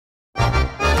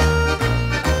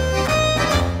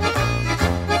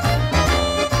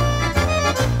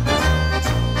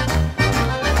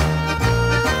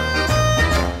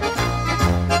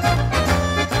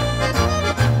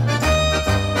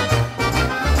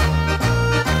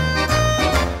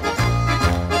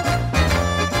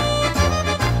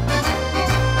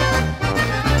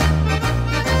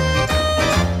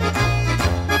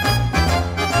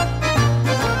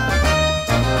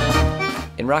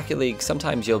Rocket League,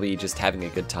 sometimes you'll be just having a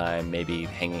good time, maybe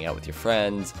hanging out with your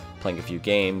friends, playing a few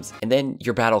games, and then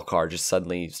your battle car just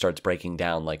suddenly starts breaking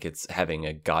down like it's having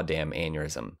a goddamn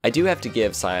aneurysm. I do have to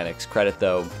give Psyonix credit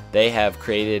though. They have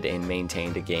created and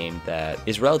maintained a game that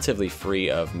is relatively free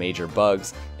of major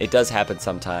bugs. It does happen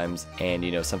sometimes, and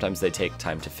sometimes they take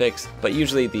time to fix, but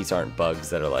usually these aren't bugs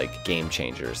that are like game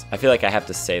changers. I feel like I have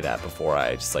to say that before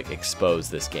I just like expose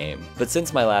this game. But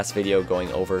since my last video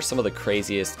going over some of the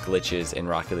craziest glitches in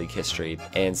Rocket League history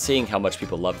and seeing how much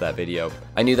people love that video,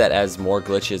 I knew that as more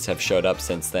glitches have showed up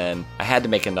since then, I had to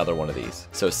make another one of these.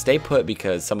 So stay put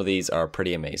because some of these are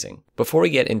pretty amazing. Before we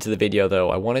get into the video though,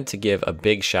 I wanted to give a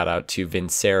big shout out to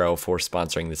Vincero for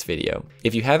sponsoring this video.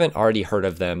 If you haven't already heard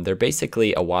of them, they're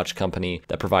basically a watch company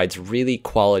that provides really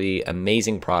quality,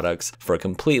 amazing products for a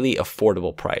completely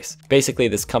affordable price. Basically,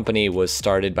 this company was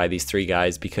started by these three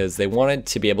guys because they wanted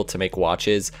to be able to make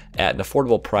watches at an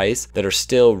affordable price that are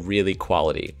still really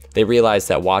quality. They realized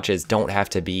that watches don't have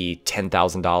to be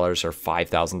 $10,000 or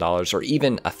 $5,000 or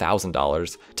even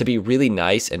 $1,000 to be really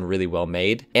nice and really well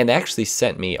made, and they actually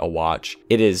sent me a watch.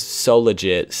 It is so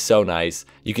legit, so nice.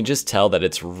 You can just tell that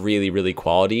it's really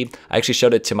quality. I actually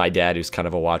showed it to my dad, who's kind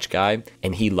of a watch guy,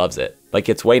 and he loves it. Like,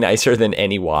 it's way nicer than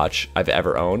any watch I've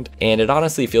ever owned, and it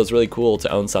honestly feels really cool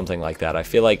to own something like that. I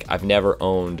feel like I've never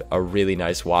owned a really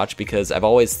nice watch because I've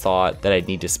always thought that I'd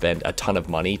need to spend a ton of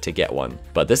money to get one.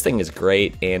 But this thing is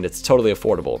great and it's totally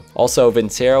affordable. Also,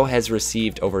 Vincero has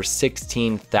received over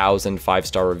 16,000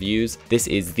 5-star reviews. This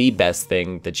is the best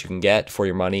thing that you can get for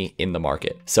your money in the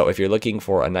market. So if you're looking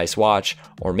for a nice watch,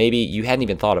 or maybe you hadn't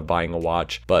even thought of buying a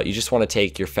watch, but you just want to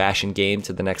take your fashion game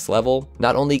to the next level,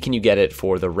 not only can you get it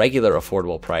for the regular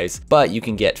affordable price, but you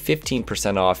can get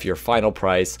 15% off your final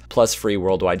price plus free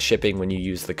worldwide shipping when you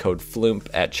use the code FLuuMP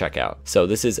at checkout. So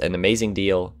this is an amazing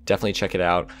deal. Definitely check it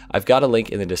out. I've got a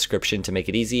link in the description to make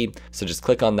it easy, so just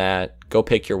click on that, go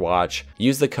pick your watch,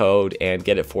 use the code, and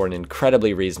get it for an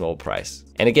incredibly reasonable price.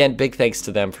 And again, big thanks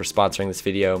to them for sponsoring this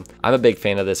video. I'm a big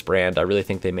fan of this brand. I really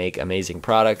think they make amazing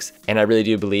products, and I really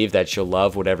do believe that you'll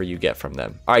love whatever you get from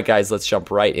them. All right, guys, let's jump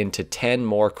right into 10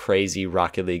 more crazy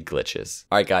Rocket League glitches.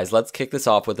 All right, guys, let's kick this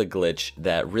off with a glitch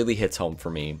that really hits home for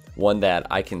me. One that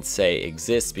I can say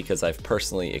exists because I've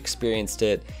personally experienced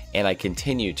it, and I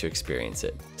continue to experience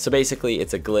it. So basically,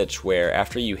 it's a glitch where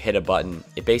after you hit a button,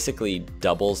 it basically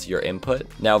doubles your input.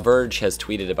 Now, Verge has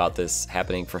tweeted about this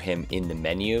happening for him in the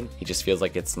menu. He just feels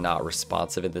like it's not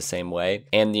responsive in the same way.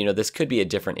 And this could be a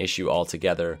different issue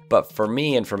altogether. But for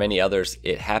me and for many others,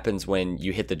 it happens when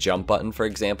you hit the jump button, for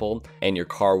example, and your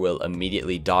car will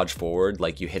immediately dodge forward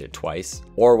like you hit it twice.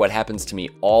 Or what happens to me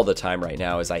all the time right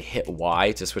now is I hit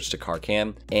Y to switch to car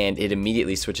cam, and it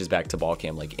immediately switches back to ball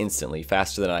cam like instantly,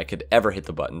 faster than I could ever hit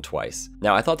the button twice.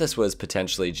 Now, I thought this was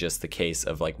potentially just the case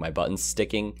of like my buttons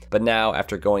sticking, but now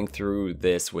after going through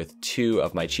this with 2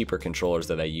 of my cheaper controllers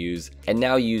that I use, and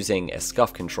now using a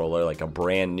SCUF controller, like a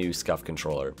brand new SCUF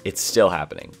controller, it's still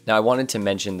happening. Now, I wanted to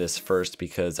mention this first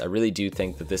because I really do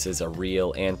think that this is a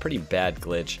real and pretty bad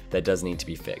glitch that does need to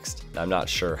be fixed. I'm not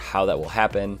sure how that will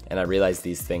happen, and I realize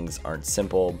these things aren't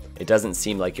simple. It doesn't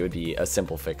seem like it would be a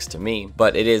simple fix to me,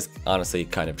 but it is honestly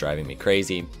kind of driving me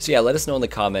crazy. So yeah, let us know in the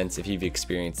comments if you've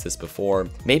experienced this before.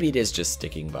 Maybe it is just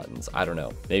sticking buttons. I don't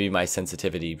know. Maybe my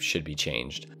sensitivity should be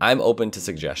changed. I'm open to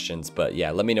suggestions, but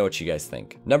yeah, let me know what you guys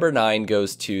think. Number 9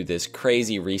 goes to this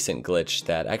crazy recent glitch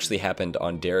that actually happened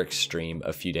on Derek's stream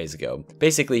a few days ago.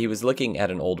 Basically, he was looking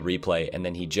at an old replay and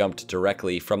then he jumped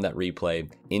directly from that replay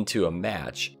into a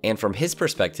match. And from his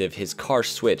perspective, his car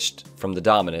switched from the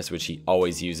Dominus, which he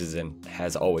always uses and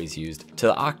has always used, to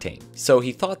the Octane. So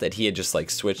he thought that he had just like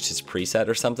switched his preset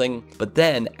or something, but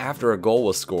then after a goal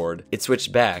was scored, it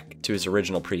switched back to his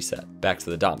original preset, back to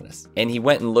the Dominus. And he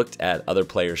went and looked at other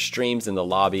players' streams in the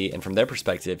lobby, and from their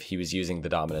perspective, he was using the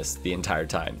Dominus the entire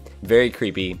time. Very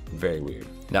creepy, very weird.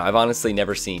 Now, I've honestly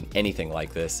never seen anything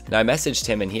like this. Now, I messaged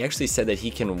him and he actually said that he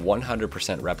can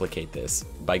 100% replicate this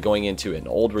by going into an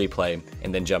old replay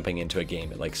and then jumping into a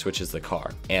game. It like switches the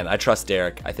car. And I trust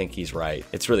Derek. I think he's right.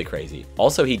 It's really crazy.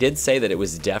 Also, he did say that it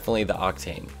was definitely the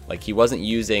Octane. Like, he wasn't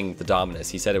using the Dominus.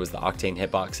 He said it was the Octane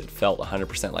hitbox. It felt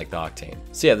 100% like the Octane.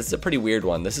 So yeah, this is a pretty weird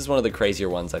one. This is one of the crazier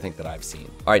ones I think that I've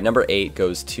seen. All right, number 8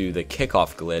 goes to the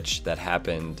kickoff glitch that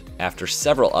happened after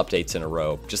several updates in a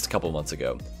row just a couple months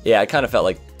ago. Yeah, I kind of felt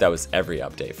like that was every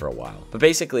update for a while. But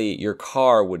basically, your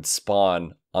car would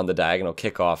spawn on the diagonal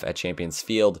kickoff at Champions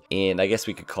Field in, I guess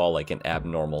we could call like an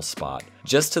abnormal spot.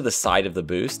 just to the side of the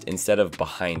boost instead of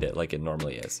behind it like it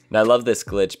normally is. And I love this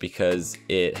glitch because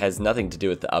it has nothing to do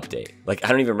with the update. Like, I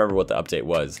don't even remember what the update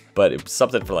was, but it was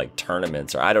something for like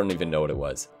tournaments, or I don't even know what it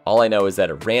was. All I know is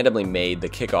that it randomly made the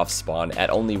kickoff spawn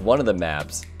at only one of the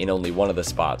maps in only one of the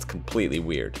spots completely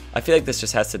weird. I feel like this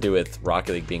just has to do with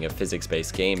Rocket League being a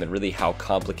physics-based game and really how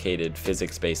complicated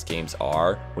physics-based games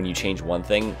are. When you change one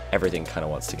thing, everything kind of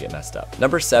wants to get messed up.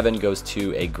 Number 7 goes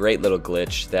to a great little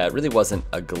glitch that really wasn't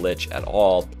a glitch at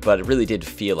all, but it really did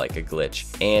feel like a glitch.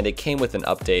 And it came with an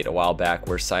update a while back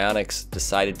where Psyonix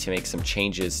decided to make some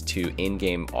changes to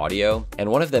in-game audio,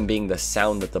 and one of them being the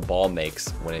sound that the ball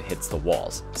makes when it hits the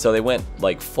walls. So they went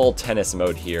like full tennis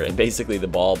mode here, and basically the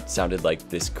ball sounded like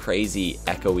this crazy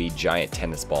echoey giant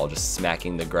tennis ball just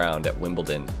smacking the ground at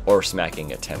Wimbledon or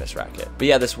smacking a tennis racket. But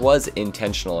yeah, this was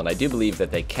intentional, and I do believe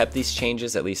that they kept these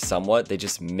changes at least somewhat. They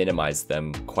just minimized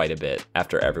them quite a bit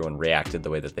after everyone reacted the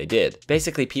way that they did.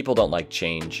 Basically, people don't like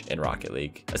change in Rocket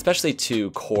League, especially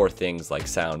to core things like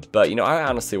sound. But you know, I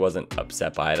honestly wasn't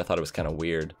upset by it. I thought it was kind of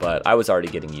weird, but I was already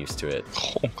getting used to it.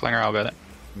 Klanger al bij.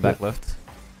 Back left.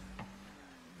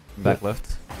 Back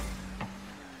left.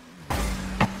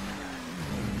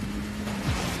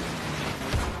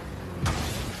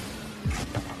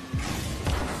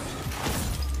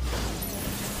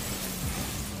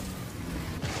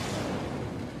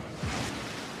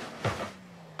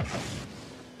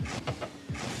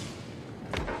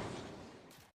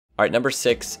 Alright, number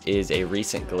 6 is a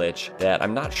recent glitch that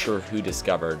I'm not sure who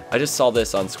discovered. I just saw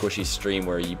this on Squishy's stream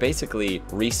where you basically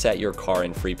reset your car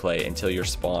in free play until you're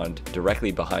spawned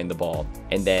directly behind the ball.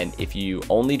 And then if you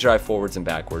only drive forwards and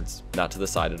backwards, not to the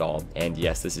side at all, and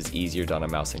yes, this is easier done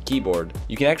on mouse and keyboard,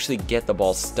 you can actually get the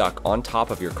ball stuck on top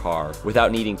of your car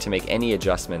without needing to make any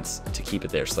adjustments to keep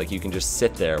it there. So like you can just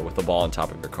sit there with the ball on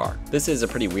top of your car. This is a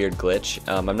pretty weird glitch.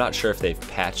 I'm not sure if they've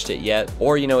patched it yet,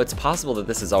 or you know, it's possible that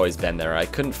this has always been there. I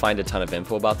couldn't find a ton of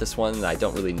info about this one, and I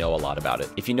don't really know a lot about it.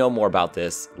 If you know more about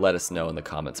this, let us know in the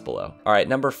comments below. Alright,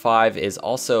 number 5 is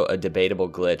also a debatable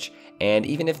glitch, and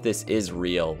even if this is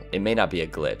real, it may not be a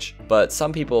glitch. But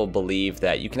some people believe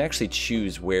that you can actually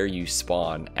choose where you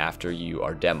spawn after you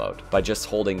are demoed by just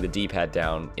holding the D-pad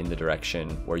down in the direction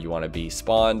where you want to be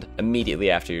spawned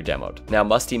immediately after you're demoed. Now,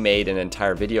 Musty made an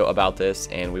entire video about this,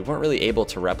 and we weren't really able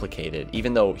to replicate it,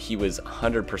 even though he was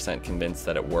 100% convinced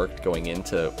that it worked going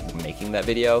into making that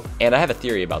video. And I have a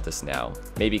theory about this now,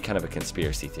 maybe kind of a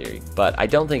conspiracy theory, but I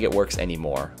don't think it works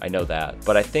anymore. I know that,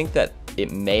 but I think that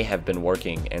it may have been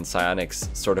working, and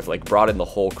Psyonix sort of like brought in the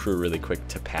whole crew really quick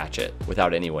to patch it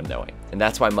without anyone knowing. And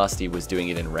that's why Musty was doing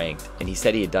it in ranked, and he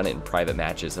said he had done it in private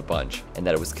matches a bunch, and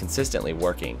that it was consistently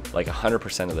working, like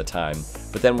 100% of the time.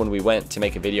 But then when we went to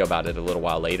make a video about it a little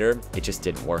while later, it just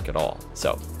didn't work at all.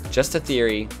 So, just a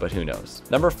theory, but who knows.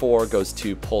 Number 4 goes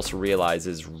to Pulse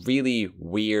Realize's really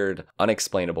weird,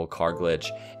 unexplainable car glitch,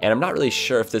 and I'm not really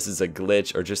sure if this is a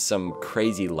glitch or just some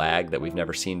crazy lag that we've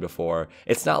never seen before.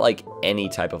 It's not like any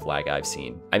type of lag I've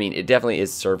seen. I mean, it definitely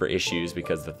is server issues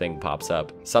because the thing pops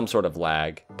up, some sort of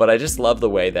lag, but I just love the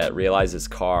way that Realize's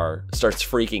car starts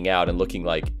freaking out and looking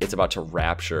like it's about to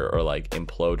rapture or like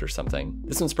implode or something.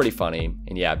 This one's pretty funny,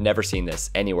 and yeah, I've never seen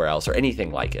this anywhere else or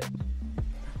anything like it.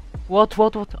 What?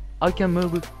 I can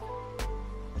move it.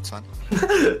 It's fine.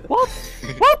 What?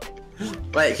 What?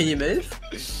 Wait, can you move?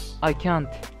 I can't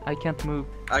move.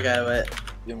 Okay, wait.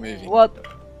 You're moving. What?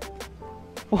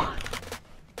 What?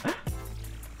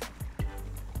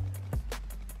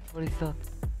 What is that?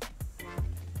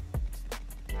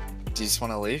 Do you just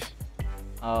want to leave?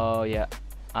 Oh yeah.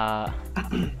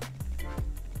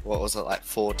 What was it, like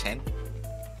 4:10?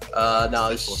 No,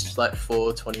 it's just like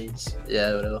 420s.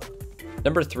 Yeah, whatever.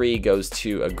 Number 3 goes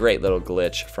to a great little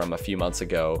glitch from a few months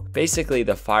ago. Basically,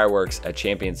 the fireworks at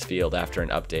Champions Field after an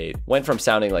update went from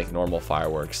sounding like normal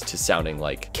fireworks to sounding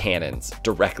like cannons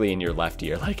directly in your left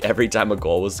ear. Like every time a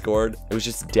goal was scored, it was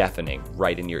just deafening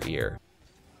right in your ear.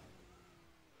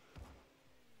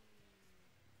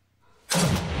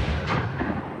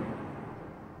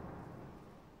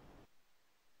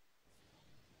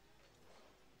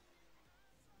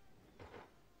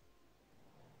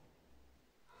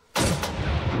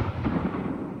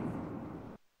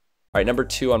 Alright, number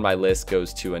 2 on my list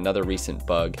goes to another recent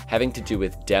bug having to do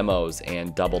with demos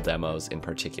and double demos in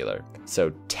particular.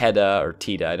 So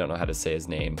Tida, I don't know how to say his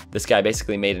name. This guy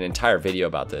basically made an entire video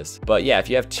about this. But yeah, if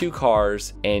you have 2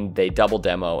 cars and they double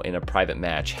demo in a private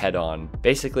match head on,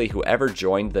 basically whoever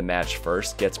joined the match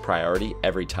first gets priority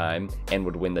every time and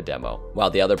would win the demo, while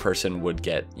the other person would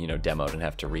get, you know, demoed and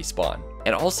have to respawn.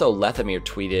 And also Lethamir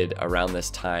tweeted around this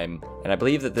time, and I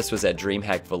believe that this was at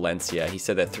DreamHack Valencia. He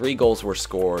said that 3 goals were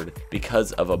scored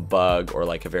because of a bug or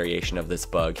like a variation of this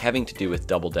bug having to do with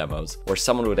double demos, where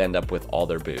someone would end up with all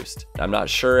their boost. I'm not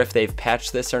sure if they've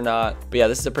patched this or not, but yeah,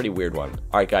 this is a pretty weird one.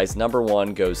 All right guys, number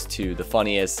 1 goes to the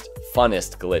funnest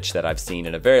glitch that I've seen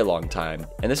in a very long time,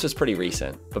 and this was pretty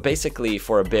recent. But basically,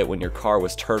 for a bit when your car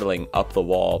was turtling up the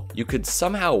wall, you could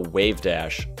somehow wave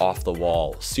dash off the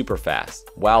wall super fast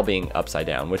while being upside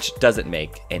down, which doesn't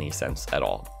make any sense at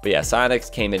all. But yeah,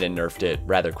 Psyonix came in and nerfed it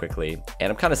rather quickly,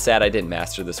 and I'm kind of sad I didn't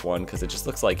master this one because it just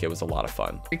looks like it was a lot of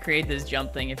fun. Recreate this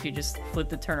jump thing if you just flip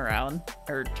the turn around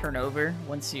or turn over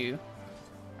once you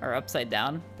are upside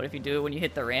down, but if you do it when you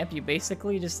hit the ramp, you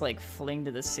basically just like fling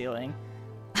to the ceiling.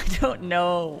 I don't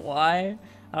know why,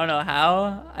 I don't know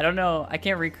how, I don't know, I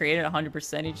can't recreate it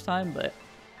 100% each time, but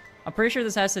I'm pretty sure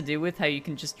this has to do with how you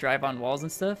can just drive on walls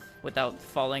and stuff without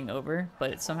falling over,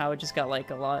 but somehow it just got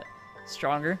like a lot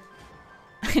stronger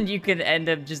and you could end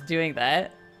up just doing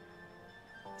that.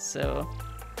 So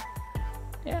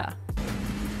yeah.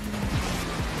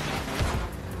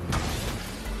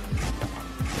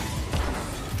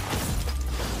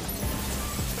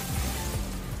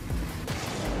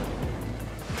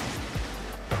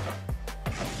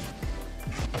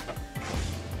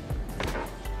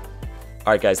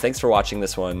 Alright guys, thanks for watching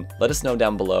this one. Let us know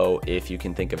down below if you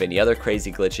can think of any other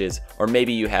crazy glitches, or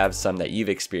maybe you have some that you've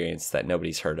experienced that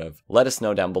nobody's heard of. Let us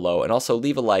know down below, and also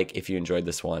leave a like if you enjoyed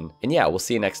this one. And yeah, we'll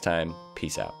see you next time.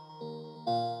 Peace out.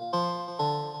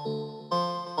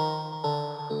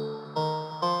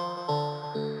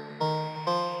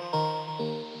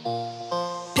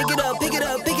 Pick it up, pick it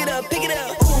up, pick it up, pick it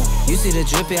up. You see the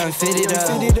drippy, I'm fitted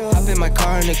up. Hop in my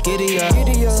car and the giddy up.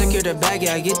 Secure the bag,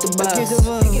 yeah, I get the bus.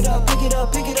 Pick it up, pick it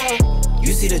up, pick it up.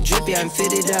 You see the drippy, I'm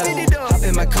fitted up. Hop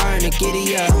in my car and the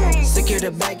giddy up. Secure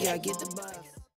the bag, yeah, I get the bus.